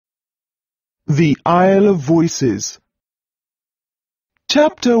The Isle of Voices.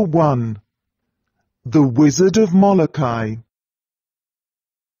 Chapter 1. The Wizard of Molokai.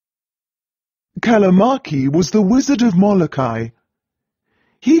 Kalamaki was the Wizard of Molokai.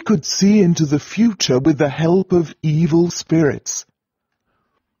 He could see into the future with the help of evil spirits.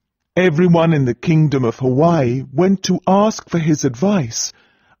 Everyone in the kingdom of Hawaii went to ask for his advice,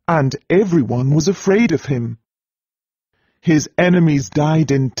 and everyone was afraid of him. His enemies died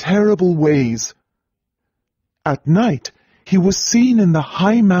in terrible ways. At night, he was seen in the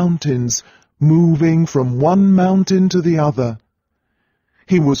high mountains, moving from one mountain to the other.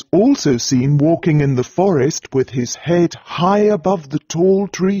 He was also seen walking in the forest with his head high above the tall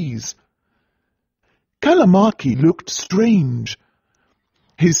trees. Kalamaki looked strange.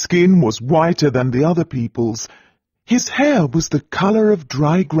 His skin was whiter than the other people's. His hair was the color of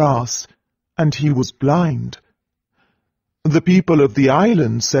dry grass, and he was blind. The people of the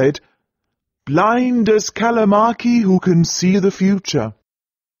island said, "Blind as Kalamaki who can see the future."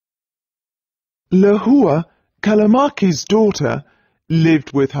 Lehua, Kalamaki's daughter,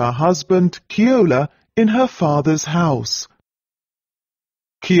 lived with her husband Keola in her father's house.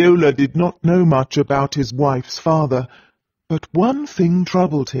 Keola did not know much about his wife's father, but one thing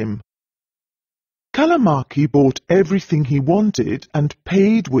troubled him. Kalamaki bought everything he wanted and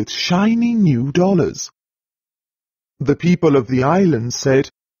paid with shiny new dollars. The people of the island said,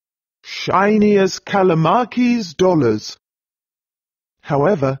 "Shiny as Kalamaki's dollars."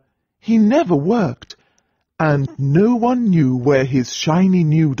 However, he never worked, and no one knew where his shiny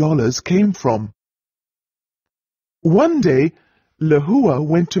new dollars came from. One day, Lehua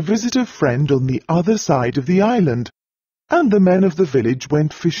went to visit a friend on the other side of the island, and the men of the village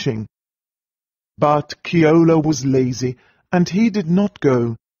went fishing. But Keola was lazy, and he did not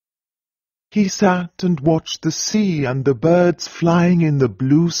go. He sat and watched the sea and the birds flying in the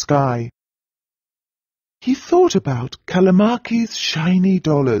blue sky. He thought about Kalamaki's shiny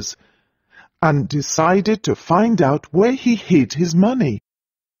dollars, and decided to find out where he hid his money.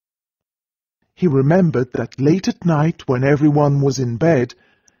 He remembered that late at night, when everyone was in bed,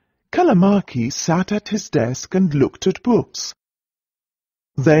 Kalamaki sat at his desk and looked at books.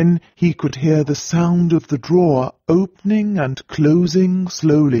 Then he could hear the sound of the drawer opening and closing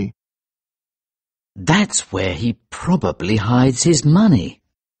slowly. "That's where he probably hides his money,"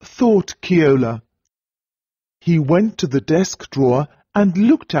 thought Keola. He went to the desk drawer and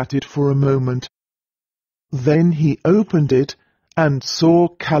looked at it for a moment. Then he opened it and saw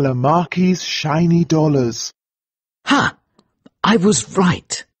Kalamaki's shiny dollars. "Ha! I was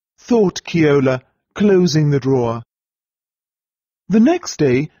right," thought Keola, closing the drawer. The next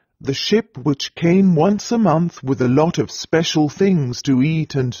day, the ship, which came once a month with a lot of special things to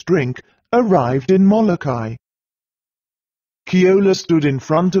eat and drink, arrived in Molokai. Keola stood in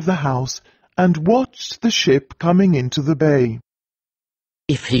front of the house and watched the ship coming into the bay.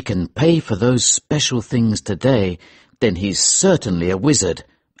 "If he can pay for those special things today, then he's certainly a wizard,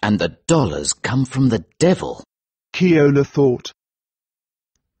 and the dollars come from the devil," Keola thought.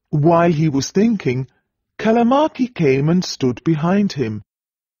 While he was thinking, Kalamaki came and stood behind him.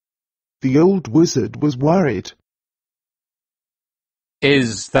 The old wizard was worried.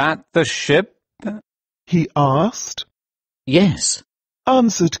 "Is that the ship?" he asked. "Yes,"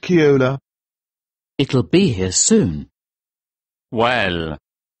 answered Keola. "it'll be here soon." "Well,"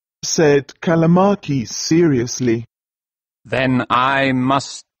 said Kalamaki seriously. "then I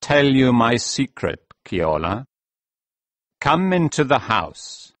must tell you my secret, Keola. Come into the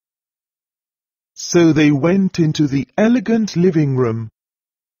house." So they went into the elegant living room.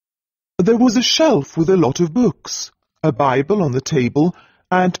 There was a shelf with a lot of books, a Bible on the table,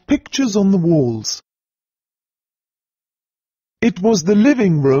 and pictures on the walls. It was the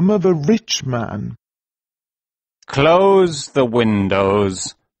living room of a rich man. "Close the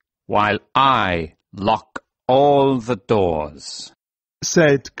windows while I lock all the doors,"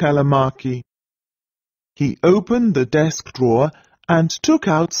 said Kalamaki. He opened the desk drawer and took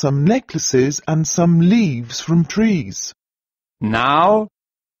out some necklaces and some leaves from trees. "Now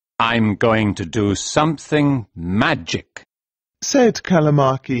I'm going to do something magic," said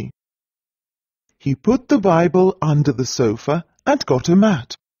Kalamaki. He put the Bible under the sofa and got a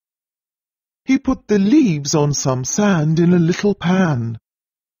mat. He put the leaves on some sand in a little pan.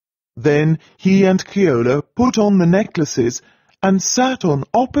 Then he and Keola put on the necklaces and sat on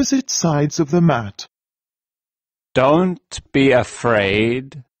opposite sides of the mat. "Don't be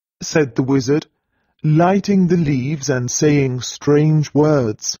afraid," said the wizard, lighting the leaves and saying strange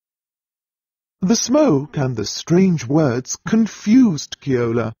words. The smoke and the strange words confused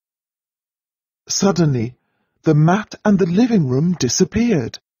Keola. Suddenly, the mat and the living room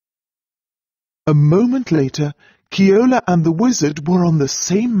disappeared. A moment later, Keola and the wizard were on the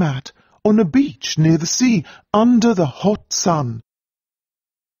same mat, on a beach near the sea, under the hot sun.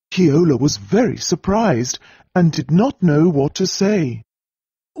 Keola was very surprised and did not know what to say.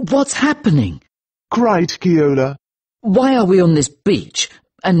 What's happening? Cried Keola. Why are we on this beach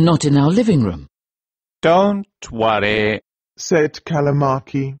and not in our living room? Don't worry. Said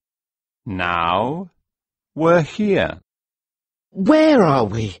Kalamaki. Now we're here. Where are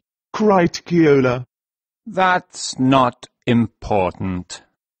we? Cried Keola. That's not important.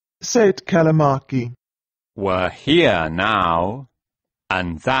 Said Kalamaki. We're here now,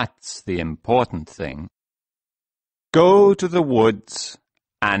 and that's the important thing. Go to the woods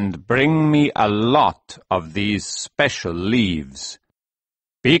and bring me a lot of these special leaves.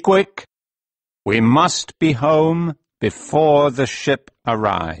 Be quick. We must be home before the ship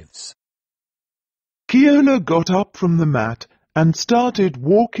arrives. Keola got up from the mat and started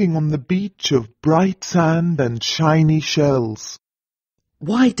walking on the beach of bright sand and shiny shells.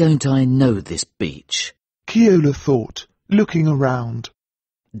 Why don't I know this beach? Keola thought, looking around.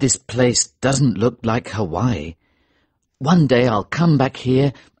 This place doesn't look like Hawaii. One day I'll come back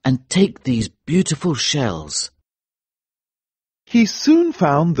here and take these beautiful shells. He soon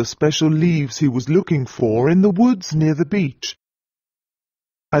found the special leaves he was looking for in the woods near the beach.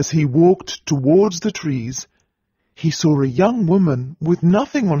 As he walked towards the trees, he saw a young woman with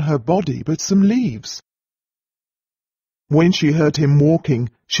nothing on her body but some leaves. When she heard him walking,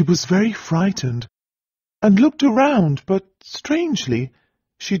 she was very frightened and looked around, but strangely,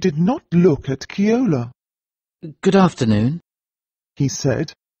 she did not look at Keola. Good afternoon, he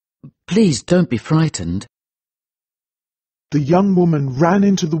said. Please don't be frightened. The young woman ran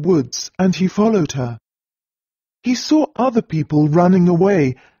into the woods and he followed her. He saw other people running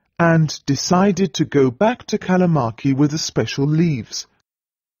away and decided to go back to Kalamaki with the special leaves.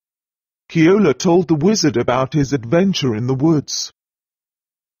 Keola told the wizard about his adventure in the woods.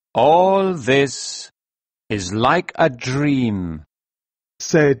 All this is like a dream,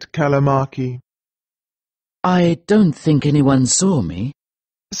 said Kalamaki. I don't think anyone saw me,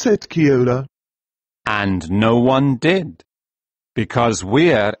 said Keola. And no one did, because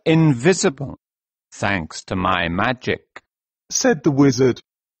we're invisible, thanks to my magic, said the wizard.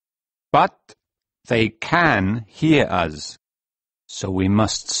 But they can hear us, so we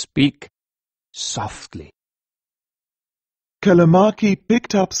must speak softly. Kalamaki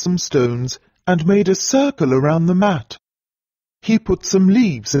picked up some stones and made a circle around the mat. He put some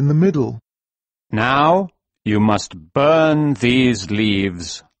leaves in the middle. Now you must burn these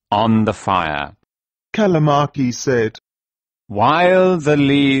leaves on the fire, Kalamaki said. While the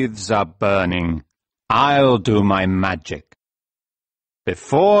leaves are burning, I'll do my magic.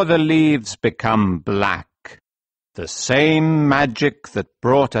 Before the leaves become black, the same magic that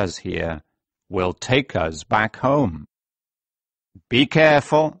brought us here will take us back home. Be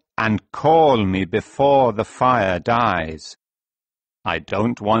careful and call me before the fire dies. I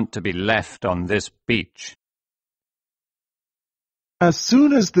don't want to be left on this beach. As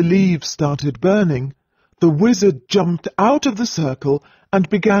soon as the leaves started burning, the wizard jumped out of the circle and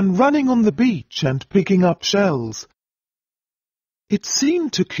began running on the beach and picking up shells. It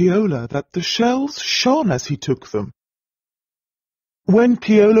seemed to Keola that the shells shone as he took them. When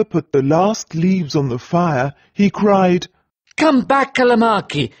Keola put the last leaves on the fire, he cried, Come back,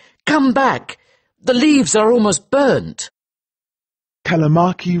 Kalamaki! Come back! The leaves are almost burnt.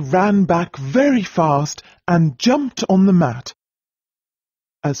 Kalamaki ran back very fast and jumped on the mat.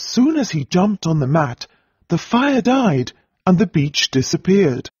 As soon as he jumped on the mat, the fire died and the beach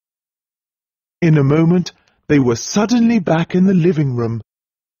disappeared. In a moment, they were suddenly back in the living room,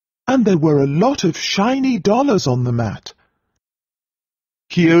 and there were a lot of shiny dollars on the mat.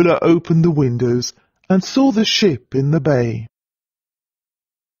 Keola opened the windows and saw the ship in the bay.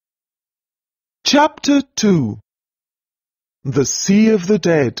 Chapter 2. The Sea of the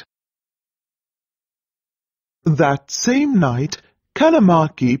Dead. That same night,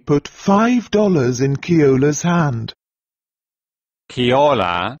 Kalamaki put $5 in Keola's hand.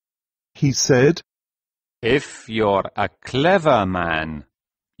 Keola, He said, if you're a clever man,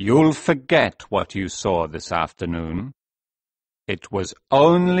 you'll forget what you saw this afternoon. It was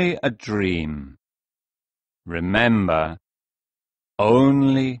only a dream. Remember,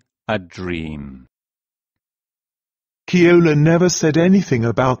 only a dream. Keola never said anything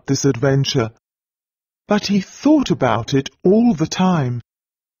about this adventure, but he thought about it all the time,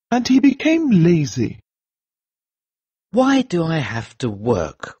 and he became lazy. Why do I have to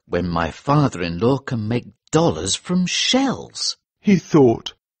work when my father-in-law can make dollars from shells? He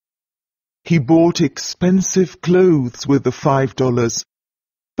thought. He bought expensive clothes with the $5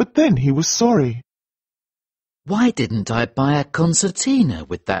 but then he was sorry. Why didn't I buy a concertina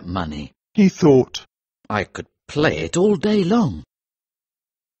with that money? He thought. I could play it all day long.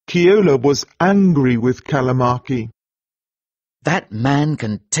 Keola was angry with Kalamaki. That man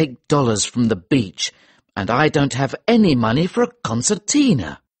can take dollars from the beach, and I don't have any money for a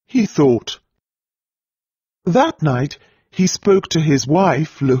concertina, he thought. That night he spoke to his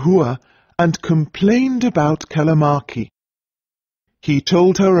wife, Lehua, and complained about Kalamaki. He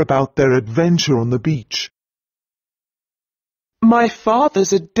told her about their adventure on the beach. My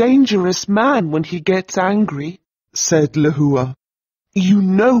father's a dangerous man when he gets angry, said Lehua. You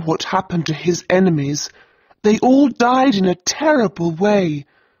know what happened to his enemies. They all died in a terrible way.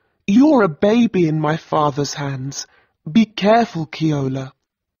 You're a baby in my father's hands. Be careful, Keola.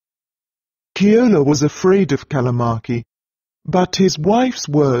 Keola was afraid of Kalamaki, but his wife's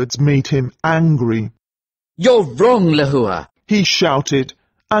words made him angry. You're wrong, Lehua, he shouted,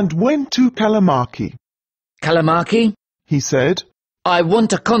 and went to Kalamaki. Kalamaki, he said, I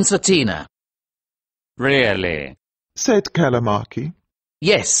want a concertina. Really? said Kalamaki.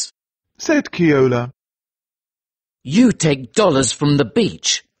 Yes, said Keola. You take dollars from the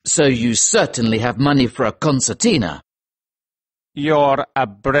beach, so you certainly have money for a concertina. You're a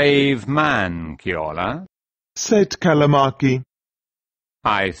brave man, Keola, said Kalamaki.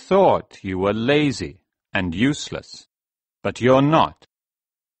 I thought you were lazy and useless, but you're not.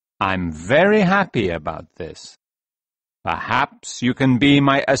 I'm very happy about this. Perhaps you can be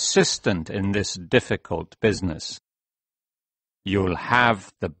my assistant in this difficult business. You'll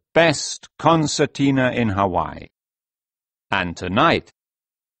have the best concertina in Hawaii. And tonight,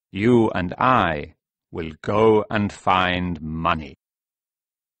 you and I will go and find money.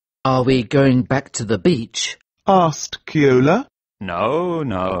 Are we going back to the beach? asked Keola. No,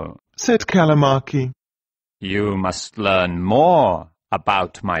 no, said Kalamaki. You must learn more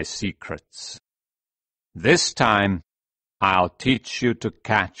about my secrets. This time, I'll teach you to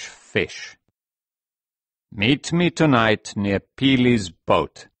catch fish. Meet me tonight near Peely's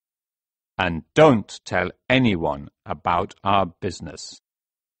boat, and don't tell anyone about our business.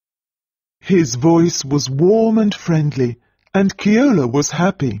 His voice was warm and friendly, and Keola was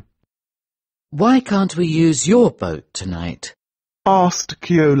happy. Why can't we use your boat tonight? asked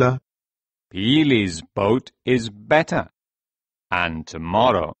Keola. Peely's boat is better, and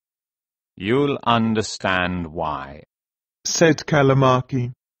tomorrow you'll understand why, said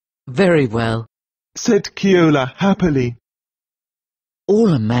Kalamaki. Very well, said Keola happily.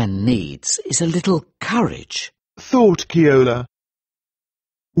 All a man needs is a little courage, thought Keola.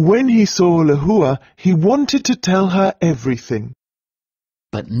 When he saw Lehua, he wanted to tell her everything.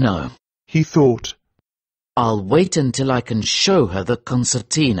 But no, he thought. I'll wait until I can show her the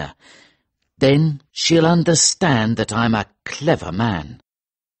concertina. Then she'll understand that I'm a clever man.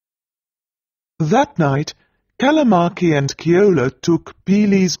 That night, Kalamaki and Keola took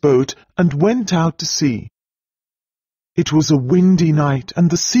Peely's boat and went out to sea. It was a windy night and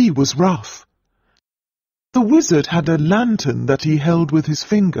the sea was rough. The wizard had a lantern that he held with his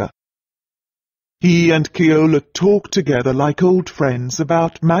finger. He and Keola talked together like old friends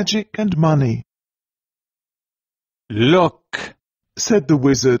about magic and money. Look, said the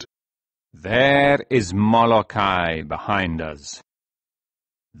wizard. There is Molokai behind us.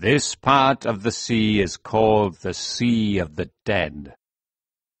 This part of the sea is called the Sea of the Dead.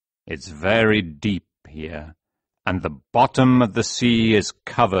 It's very deep here, and the bottom of the sea is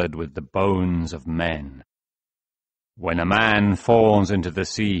covered with the bones of men. When a man falls into the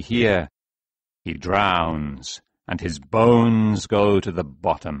sea here, he drowns, and his bones go to the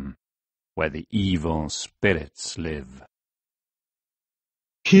bottom, where the evil spirits live.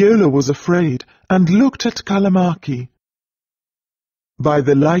 Keola was afraid and looked at Kalamaki. By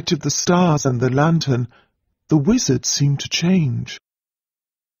the light of the stars and the lantern, the wizard seemed to change.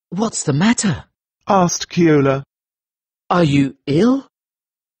 What's the matter? asked Keola. Are you ill?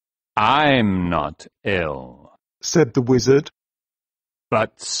 I'm not ill, said the wizard.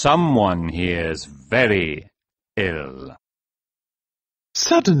 but someone here's very ill.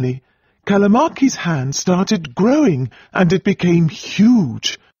 Suddenly, Kalamaki's hand started growing and it became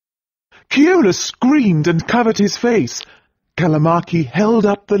huge. Keola screamed and covered his face. Kalamaki held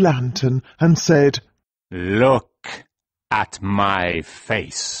up the lantern and said, Look at my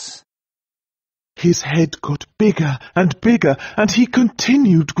face. His head got bigger and bigger and he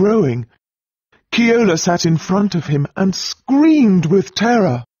continued growing. Keola sat in front of him and screamed with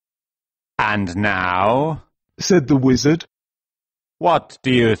terror. And now, said the wizard, what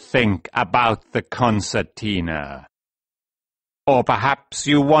do you think about the concertina? Or perhaps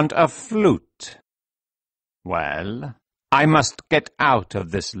you want a flute? Well, I must get out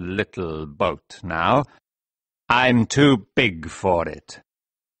of this little boat now. I'm too big for it.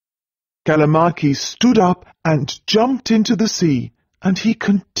 Kalamaki stood up and jumped into the sea, and he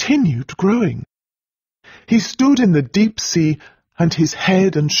continued growing. He stood in the deep sea, and his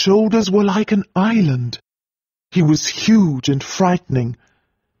head and shoulders were like an island. He was huge and frightening.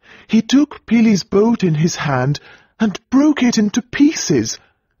 He took Pili's boat in his hand and broke it into pieces,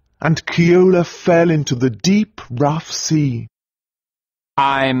 and Keola fell into the deep, rough sea.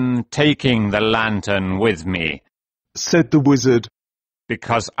 I'm taking the lantern with me, said the wizard,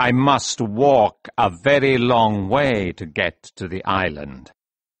 because I must walk a very long way to get to the island.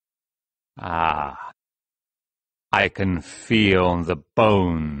 Ah, I can feel the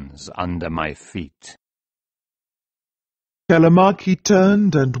bones under my feet. Kalamaki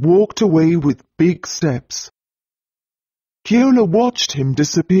turned and walked away with big steps. Keola watched him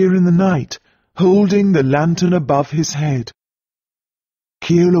disappear in the night, holding the lantern above his head.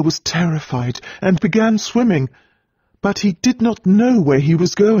 Keola was terrified and began swimming, but he did not know where he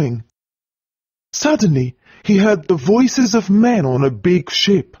was going. Suddenly, he heard the voices of men on a big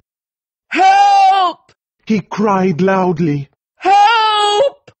ship. "Help!" He cried loudly.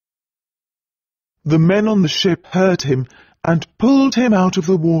 "Help!" The men on the ship heard him and pulled him out of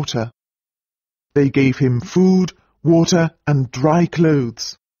the water. They gave him food, water, and dry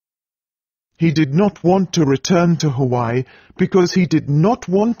clothes. He did not want to return to Hawaii because he did not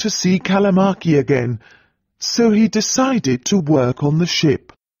want to see Kalamaki again, so he decided to work on the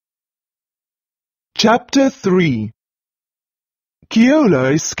ship. Chapter 3.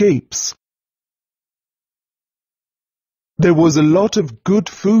 Keola Escapes. There was a lot of good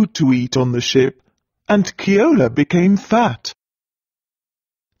food to eat on the ship, and Keola became fat.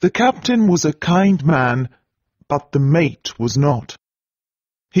 The captain was a kind man, but the mate was not.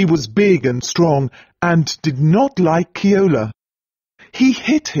 He was big and strong and did not like Keola. He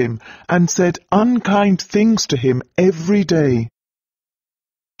hit him and said unkind things to him every day.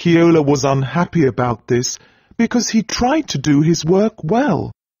 Keola was unhappy about this because he tried to do his work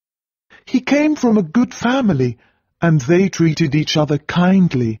well. He came from a good family and they treated each other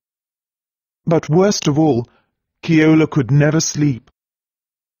kindly. But worst of all, Keola could never sleep.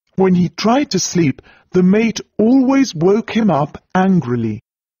 When he tried to sleep, the mate always woke him up angrily.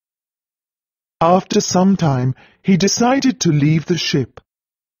 After some time, he decided to leave the ship.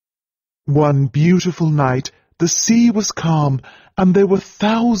 One beautiful night, the sea was calm, and there were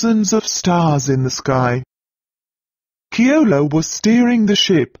thousands of stars in the sky. Keola was steering the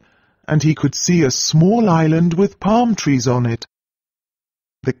ship, and he could see a small island with palm trees on it.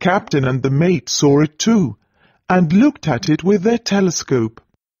 The captain and the mate saw it too, and looked at it with their telescope.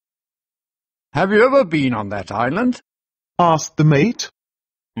 "Have you ever been on that island?" asked the mate.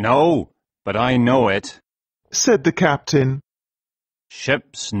 No, but I know it. Said the captain.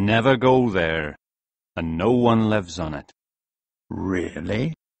 Ships never go there, and no one lives on it.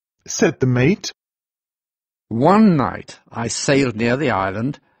 "Really?" said the mate. "One night I sailed near the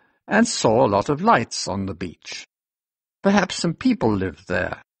island and saw a lot of lights on the beach. Perhaps some people lived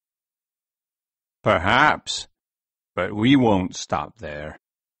there." Perhaps, but we won't stop there.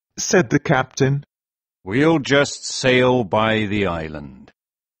 Said the captain. We'll just sail by the island.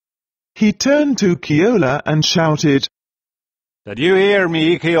 He turned to Keola and shouted, Did you hear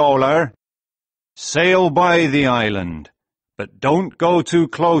me, Keola? Sail by the island, but don't go too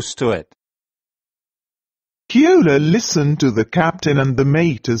close to it. Keola listened to the captain and the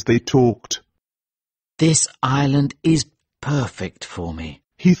mate as they talked. This island is perfect for me,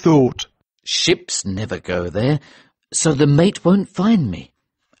 he thought. Ships never go there, so the mate won't find me,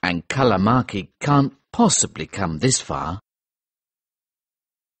 and Kalamaki can't possibly come this far.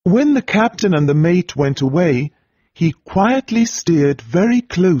 When the captain and the mate went away, he quietly steered very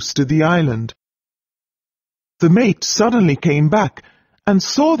close to the island. The mate suddenly came back and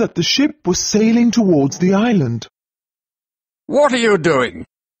saw that the ship was sailing towards the island. "What are you doing?"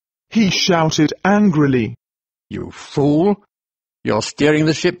 he shouted angrily. "You fool! You're steering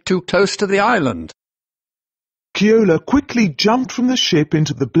the ship too close to the island." Keola quickly jumped from the ship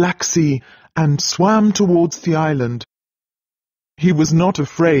into the Black Sea and swam towards the island. He was not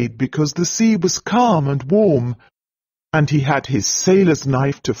afraid because the sea was calm and warm, and he had his sailor's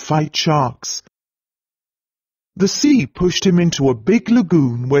knife to fight sharks. The sea pushed him into a big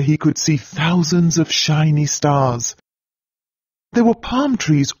lagoon where he could see thousands of shiny stars. There were palm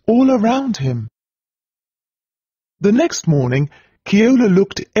trees all around him. The next morning, Keola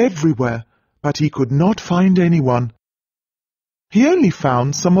looked everywhere, but he could not find anyone. He only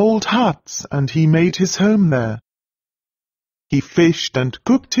found some old huts, and he made his home there. He fished and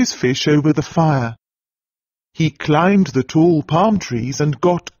cooked his fish over the fire. He climbed the tall palm trees and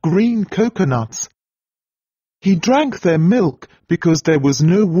got green coconuts. He drank their milk because there was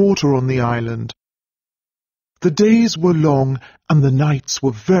no water on the island. The days were long and the nights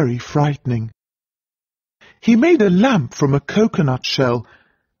were very frightening. He made a lamp from a coconut shell,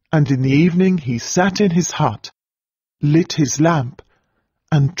 and in the evening he sat in his hut, lit his lamp,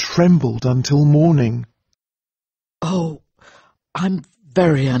 and trembled until morning. Oh, I'm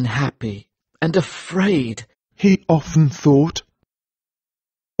very unhappy and afraid, he often thought.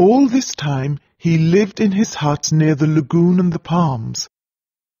 All this time he lived in his hut near the lagoon and the palms.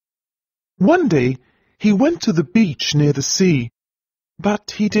 One day he went to the beach near the sea,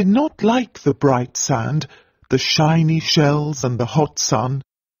 but he did not like the bright sand, the shiny shells and the hot sun.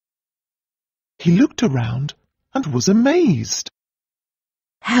 He looked around and was amazed.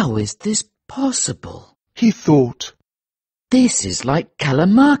 How is this possible? He thought. This is like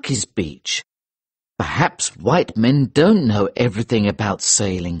Kalamaki's beach. Perhaps white men don't know everything about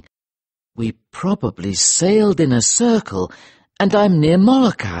sailing. We probably sailed in a circle, and I'm near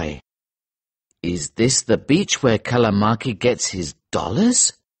Molokai. Is this the beach where Kalamaki gets his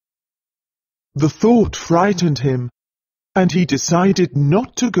dollars? The thought frightened him, and he decided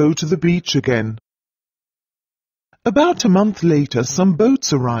not to go to the beach again. About a month later, some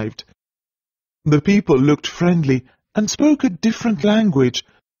boats arrived. The people looked friendly and spoke a different language,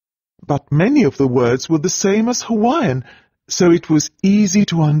 but many of the words were the same as Hawaiian, so it was easy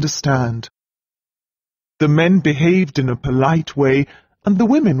to understand. The men behaved in a polite way, and the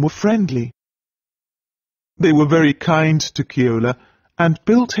women were friendly. They were very kind to Keola and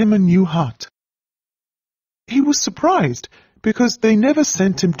built him a new hut. He was surprised because they never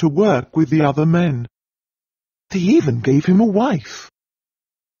sent him to work with the other men. They even gave him a wife.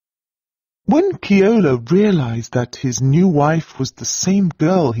 When Keola realized that his new wife was the same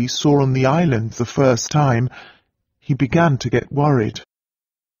girl he saw on the island the first time, he began to get worried.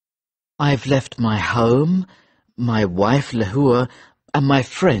 I've left my home, my wife Lehua, and my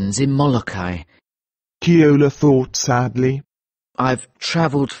friends in Molokai. Keola thought sadly. I've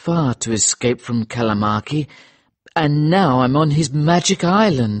travelled far to escape from Kalamaki, and now I'm on his magic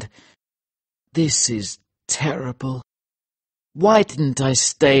island. This is terrible. Why didn't I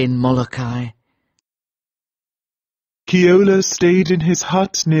stay in Molokai? Keola stayed in his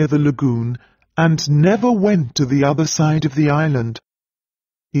hut near the lagoon and never went to the other side of the island.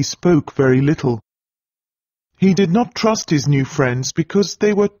 He spoke very little. He did not trust his new friends because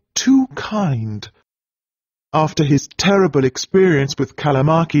they were too kind. After his terrible experience with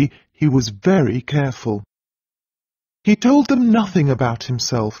Kalamaki, he was very careful. He told them nothing about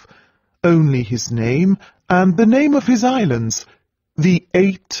himself, only his name and the name of his islands, the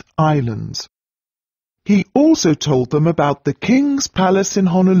 8 islands. He also told them about the king's palace in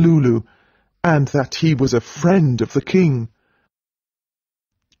Honolulu, and that he was a friend of the king.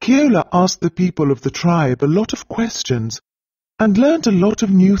 Keola asked the people of the tribe a lot of questions, and learned a lot of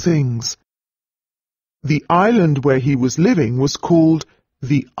new things. The island where he was living was called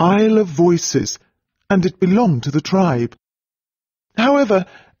the Isle of Voices, and it belonged to the tribe. However,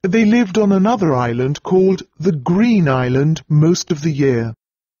 they lived on another island called the Green Island most of the year.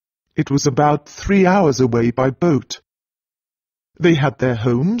 It was about 3 hours away by boat. They had their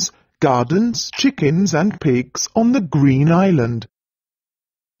homes, gardens, chickens and pigs on the Green Island.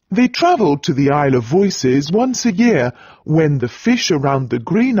 They travelled to the Isle of Voices once a year when the fish around the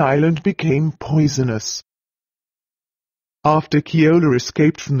Green Island became poisonous. After Keola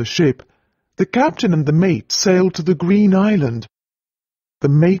escaped from the ship, the captain and the mate sailed to the Green Island. The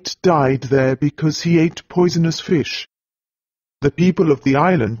mate died there because he ate poisonous fish. The people of the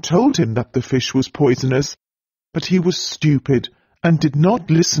island told him that the fish was poisonous, but he was stupid and did not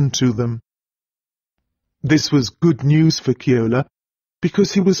listen to them. This was good news for Keola,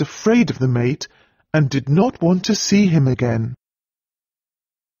 because he was afraid of the mate and did not want to see him again.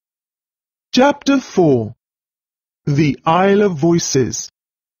 Chapter 4. The Isle of Voices.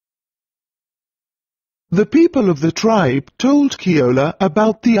 The people of the tribe told Keola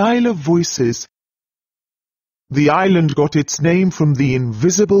about the Isle of Voices. The island got its name from the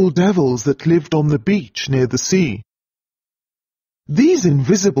invisible devils that lived on the beach near the sea. These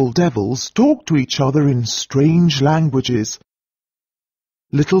invisible devils talked to each other in strange languages.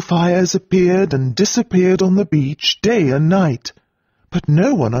 Little fires appeared and disappeared on the beach day and night, but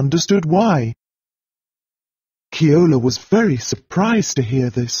no one understood why. Keola was very surprised to hear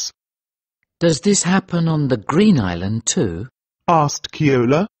this. Does this happen on the Green Island too? Asked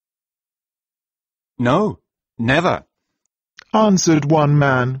Keola. No, never, answered one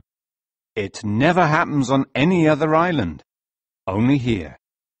man. It never happens on any other island, only here.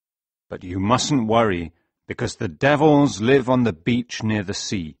 But you mustn't worry, because the devils live on the beach near the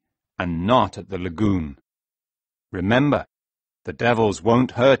sea and not at the lagoon. Remember, the devils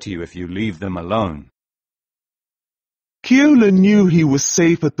won't hurt you if you leave them alone. Keola knew he was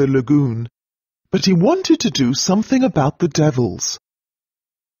safe at the lagoon, but he wanted to do something about the devils.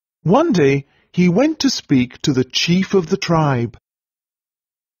 One day, he went to speak to the chief of the tribe.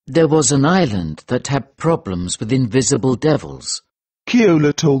 There was an island that had problems with invisible devils,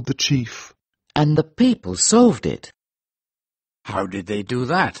 Keola told the chief. and the people solved it. How did they do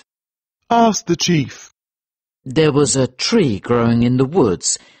that? Asked the chief. There was a tree growing in the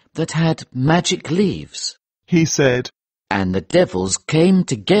woods that had magic leaves, He said. and the devils came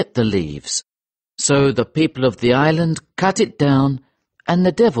to get the leaves. So the people of the island cut it down, and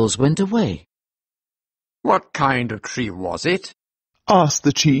the devils went away. What kind of tree was it? Asked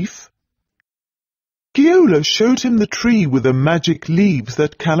the chief. Keola showed him the tree with the magic leaves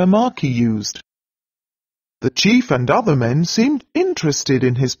that Kalamaki used. The chief and other men seemed interested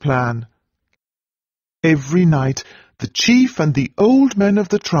in his plan. Every night, the chief and the old men of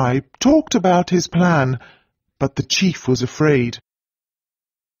the tribe talked about his plan, but the chief was afraid.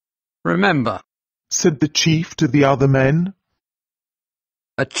 Remember, Said the chief to the other men.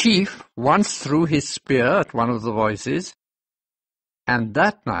 a chief once threw his spear at one of the voices, and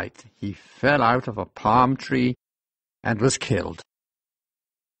that night he fell out of a palm tree and was killed.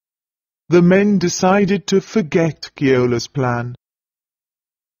 The men decided to forget Keola's plan.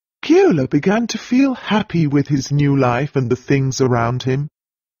 Keola began to feel happy with his new life and the things around him.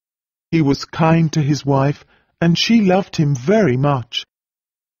 He was kind to his wife, and she loved him very much.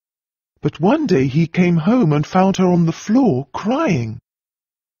 But one day he came home and found her on the floor crying.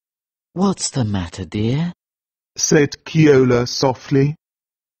 "What's the matter, dear?" Said Keola softly.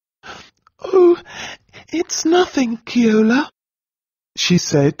 Oh, it's nothing, Keola, she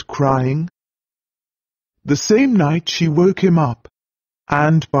said, crying. The same night she woke him up,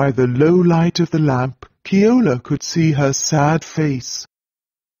 and by the low light of the lamp, Keola could see her sad face.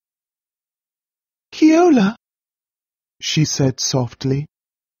 Keola, she said softly,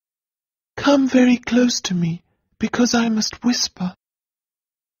 come very close to me, because I must whisper.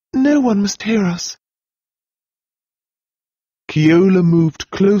 No one must hear us. Keola moved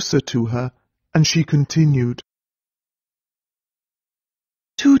closer to her, and she continued.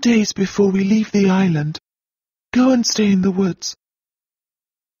 2 days before we leave the island, go and stay in the woods.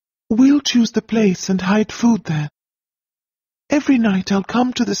 We'll choose the place and hide food there. Every night I'll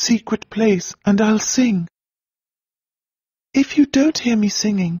come to the secret place and I'll sing. If you don't hear me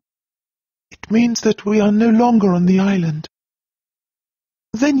singing, it means that we are no longer on the island.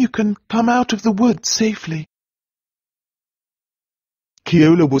 Then you can come out of the woods safely.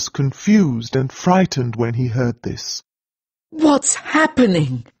 Keola was confused and frightened when he heard this. "What's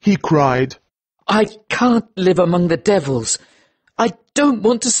happening?" He cried. "I can't live among the devils. I don't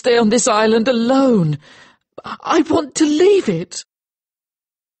want to stay on this island alone. I want to leave it."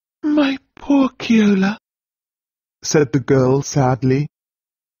 My poor Keola, said the girl sadly.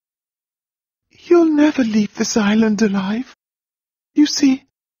 You'll never leave this island alive. You see,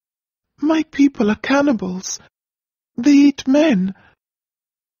 my people are cannibals. They eat men.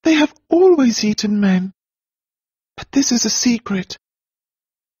 They have always eaten men. But this is a secret.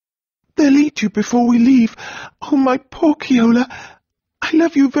 They'll eat you before we leave. Oh, my poor Keola, I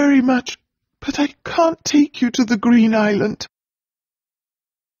love you very much, but I can't take you to the Green Island.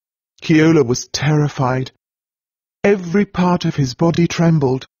 Keola was terrified. Every part of his body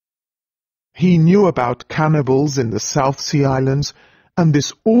trembled. He knew about cannibals in the South Sea Islands, and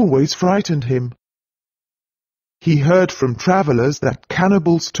this always frightened him. He heard from travellers that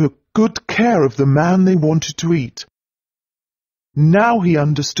cannibals took good care of the man they wanted to eat. Now he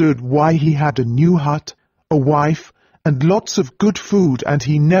understood why he had a new hut, a wife, and lots of good food, and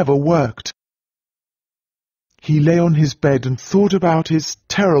he never worked. He lay on his bed and thought about his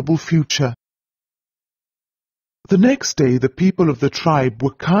terrible future. The next day the people of the tribe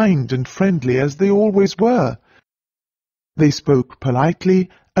were kind and friendly as they always were. They spoke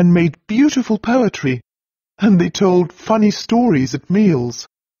politely and made beautiful poetry, and they told funny stories at meals.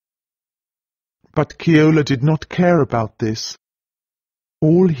 But Keola did not care about this.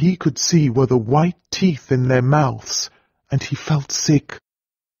 All he could see were the white teeth in their mouths, and he felt sick.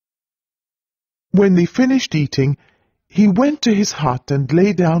 When they finished eating, he went to his hut and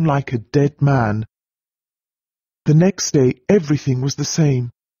lay down like a dead man. The next day everything was the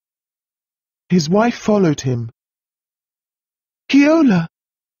same. His wife followed him. Keola,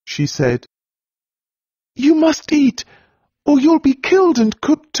 she said, you must eat, or you'll be killed and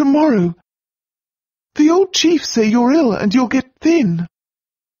cooked tomorrow. The old chiefs say you're ill and you'll get thin.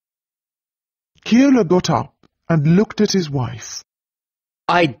 Keola got up and looked at his wife.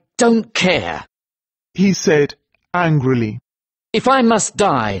 I don't care. He said angrily. If I must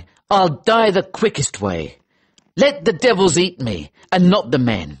die, I'll die the quickest way. Let the devils eat me, and not the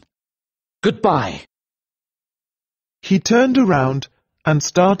men. Goodbye. He turned around and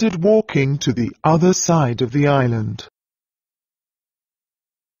started walking to the other side of the island.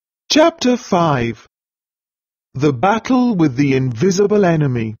 Chapter 5. The Battle with the Invisible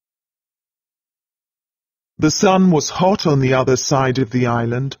Enemy. The sun was hot on the other side of the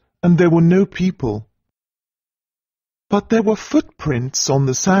island, and there were no people. But there were footprints on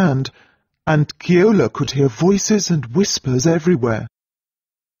the sand, and Keola could hear voices and whispers everywhere.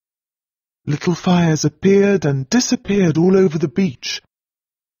 Little fires appeared and disappeared all over the beach.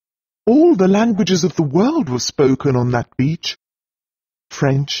 All the languages of the world were spoken on that beach.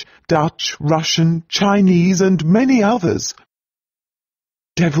 French, Dutch, Russian, Chinese, and many others.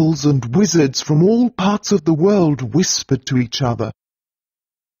 Devils and wizards from all parts of the world whispered to each other.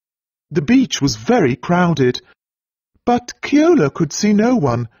 The beach was very crowded, but Keola could see no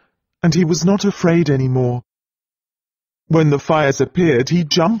one, and he was not afraid any more. When the fires appeared, he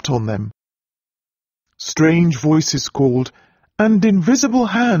jumped on them. Strange voices called, and invisible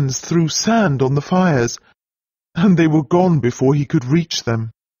hands threw sand on the fires, and they were gone before he could reach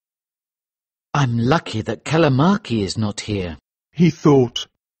them. I'm lucky that Kalamaki is not here. He thought.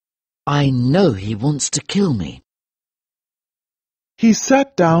 I know he wants to kill me. He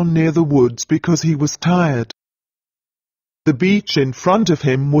sat down near the woods because he was tired. The beach in front of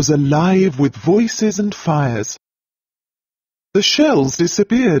him was alive with voices and fires. The shells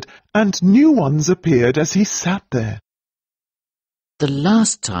disappeared, and new ones appeared as he sat there. The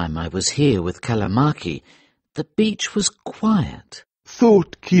last time I was here with Kalamaki, the beach was quiet,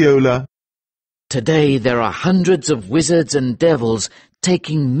 thought Keola. Today there are hundreds of wizards and devils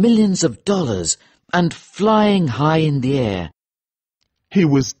taking millions of dollars and flying high in the air. He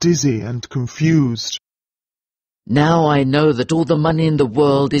was dizzy and confused. Now I know that all the money in the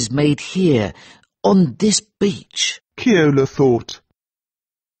world is made here, on this beach, Keola thought.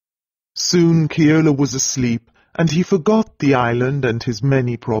 Soon Keola was asleep, and he forgot the island and his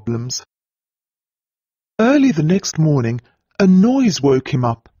many problems. Early the next morning, a noise woke him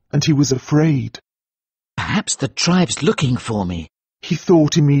up, and he was afraid. Perhaps the tribe's looking for me, he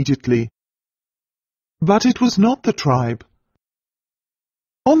thought immediately. But it was not the tribe.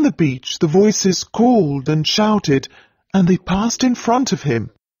 On the beach the voices called and shouted, and they passed in front of him.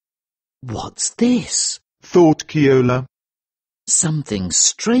 What's this? Thought Keola. Something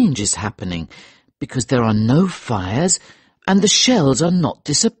strange is happening, because there are no fires and the shells are not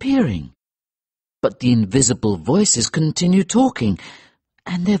disappearing. But the invisible voices continue talking,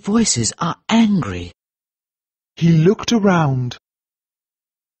 and their voices are angry. He looked around.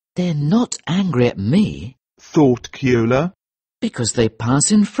 They're not angry at me, thought Keola, because they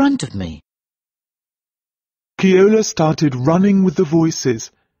pass in front of me. Keola started running with the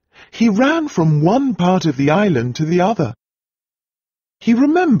voices. He ran from one part of the island to the other. He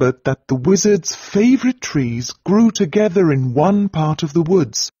remembered that the wizard's favourite trees grew together in one part of the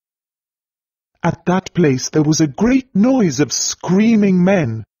woods. At that place there was a great noise of screaming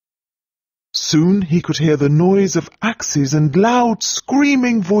men. Soon he could hear the noise of axes and loud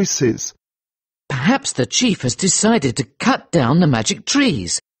screaming voices. Perhaps the chief has decided to cut down the magic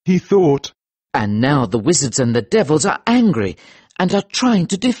trees, he thought. And now the wizards and the devils are angry and are trying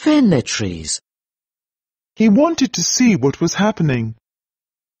to defend their trees. He wanted to see what was happening.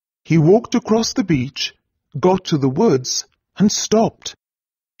 He walked across the beach, got to the woods, and stopped.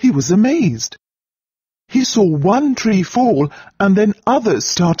 He was amazed. He saw one tree fall, and then others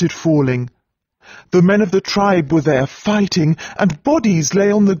started falling. The men of the tribe were there fighting, and bodies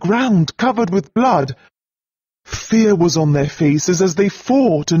lay on the ground covered with blood. Fear was on their faces as they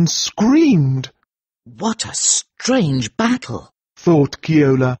fought and screamed. What a strange battle, thought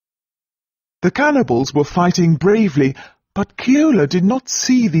Keola. The cannibals were fighting bravely, but Keola did not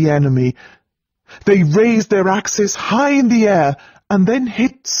see the enemy. They raised their axes high in the air and then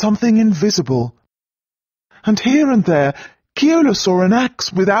hit something invisible. And here and there, Keola saw an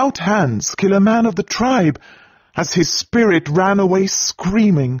axe without hands kill a man of the tribe, as his spirit ran away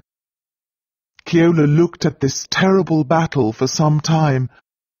screaming. Keola looked at this terrible battle for some time,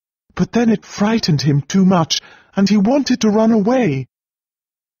 but then it frightened him too much, and he wanted to run away.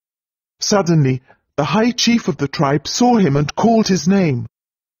 Suddenly, the high chief of the tribe saw him and called his name.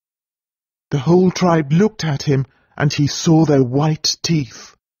 The whole tribe looked at him, and he saw their white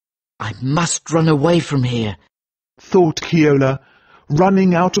teeth. I must run away from here, thought Keola,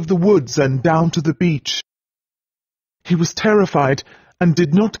 running out of the woods and down to the beach. He was terrified, and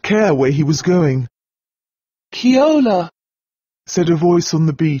did not care where he was going. Keola! Said a voice on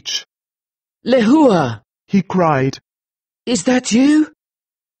the beach. Lehua! He cried. Is that you?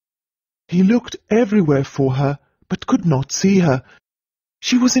 He looked everywhere for her, but could not see her.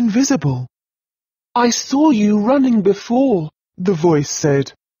 She was invisible. I saw you running before, the voice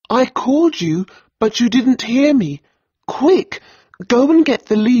said. I called you, but you didn't hear me. Quick, go and get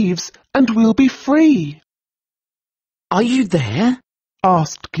the leaves, and we'll be free. Are you there?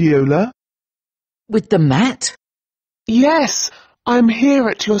 Asked Keola. With the mat? Yes, I'm here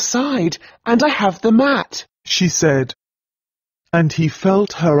at your side, and I have the mat, she said. And he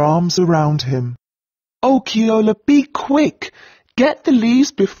felt her arms around him. Oh, Keola, be quick. Get the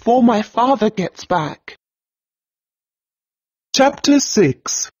leaves before my father gets back. Chapter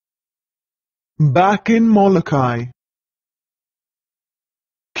 6. Back in Molokai.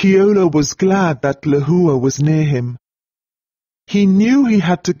 Keola was glad that Lehua was near him. He knew he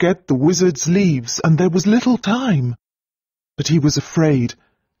had to get the wizard's leaves and there was little time. But he was afraid,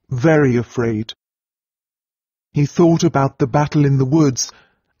 very afraid. He thought about the battle in the woods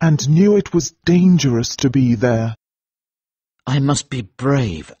and knew it was dangerous to be there. I must be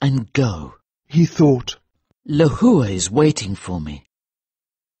brave and go, he thought. Lehua is waiting for me.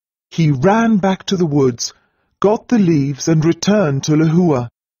 He ran back to the woods, got the leaves and returned to Lehua.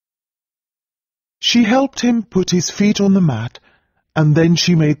 She helped him put his feet on the mat, and then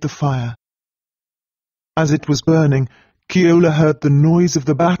she made the fire. As it was burning, Keola heard the noise of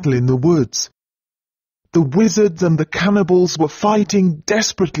the battle in the woods. The wizards and the cannibals were fighting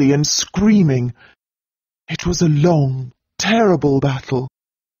desperately and screaming. It was a long, terrible battle.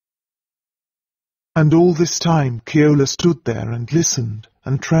 And all this time Keola stood there and listened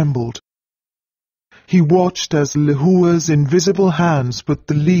and trembled. He watched as Lehua's invisible hands put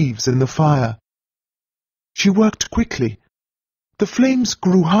the leaves in the fire. She worked quickly. The flames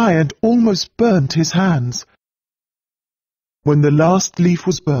grew high and almost burnt his hands. When the last leaf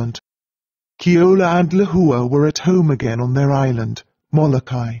was burnt, Keola and Lehua were at home again on their island,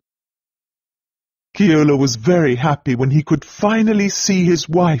 Molokai. Keola was very happy when he could finally see his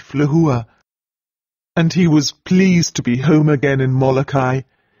wife, Lehua, and he was pleased to be home again in Molokai,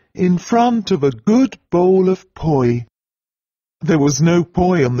 in front of a good bowl of poi. There was no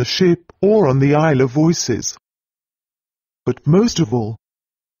poi on the ship or on the Isle of Voices. But most of all,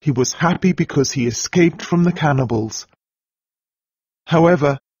 he was happy because he escaped from the cannibals.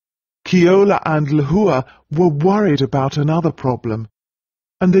 However, Keola and Lehua were worried about another problem,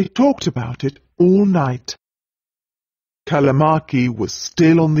 and they talked about it all night. Kalamaki was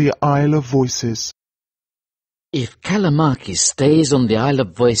still on the Isle of Voices. If Kalamaki stays on the Isle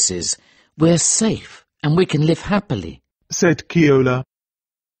of Voices, we're safe and we can live happily, said Keola.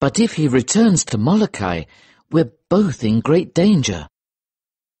 But if he returns to Molokai, we're both in great danger.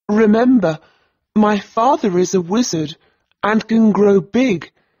 Remember, my father is a wizard and can grow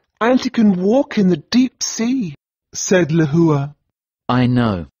big, and he can walk in the deep sea, said Lehua. I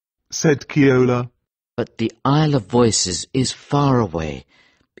know, said Keola. But the Isle of Voices is far away.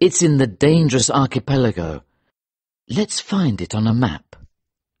 It's in the dangerous archipelago. Let's find it on a map.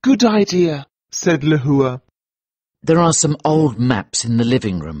 Good idea, said Lehua. There are some old maps in the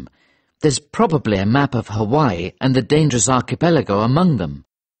living room. There's probably a map of Hawaii and the dangerous archipelago among them.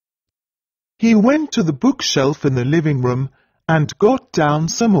 He went to the bookshelf in the living room and got down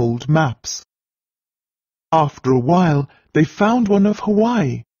some old maps. After a while, they found one of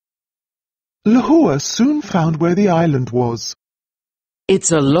Hawaii. Lehua soon found where the island was.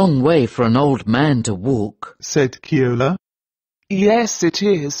 It's a long way for an old man to walk, said Keola. Yes, it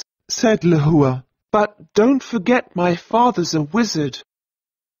is, said Lehua. But don't forget my father's a wizard.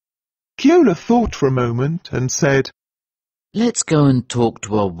 Keola thought for a moment and said, Let's go and talk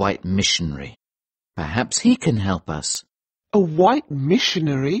to a white missionary. Perhaps he can help us. A white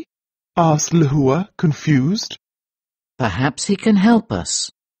missionary? asked Lehua, confused. Perhaps he can help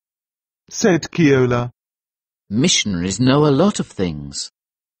us, said Keola. Missionaries know a lot of things.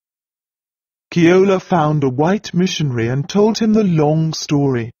 Keola found a white missionary and told him the long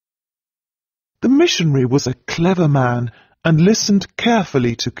story. The missionary was a clever man and listened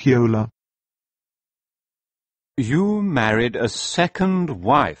carefully to Keola. You married a second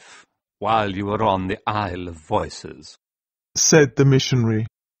wife while you were on the Isle of Voices, said the missionary.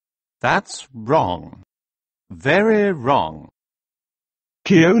 That's wrong. Very wrong.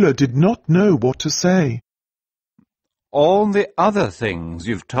 Keola did not know what to say. All the other things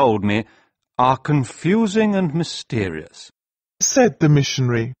you've told me are confusing and mysterious, said the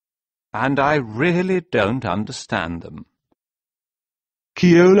missionary. And I really don't understand them.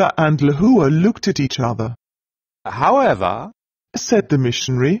 Keola and Lehua looked at each other. However, said the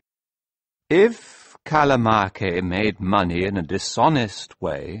missionary. If Kalamake made money in a dishonest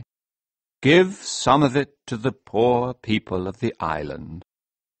way, give some of it to the poor people of the island.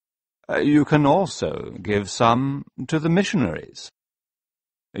 You can also give some to the missionaries.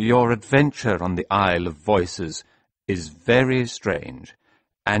 Your adventure on the Isle of Voices is very strange,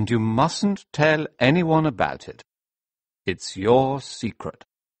 and you mustn't tell anyone about it. It's your secret.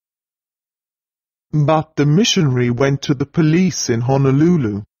 But the missionary went to the police in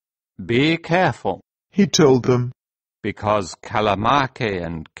Honolulu. Be careful, He told them. because Kalamake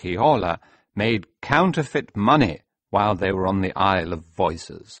and Keola made counterfeit money while they were on the Isle of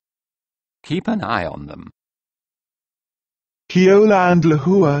Voices. Keep an eye on them. Keola and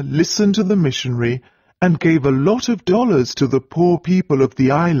Lehua listened to the missionary and gave a lot of dollars to the poor people of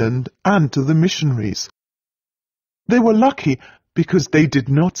the island and to the missionaries. They were lucky because they did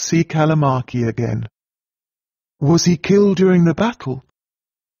not see Kalamake again. Was he killed during the battle?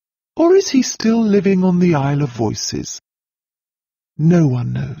 Or is he still living on the Isle of Voices? No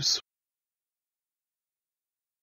one knows.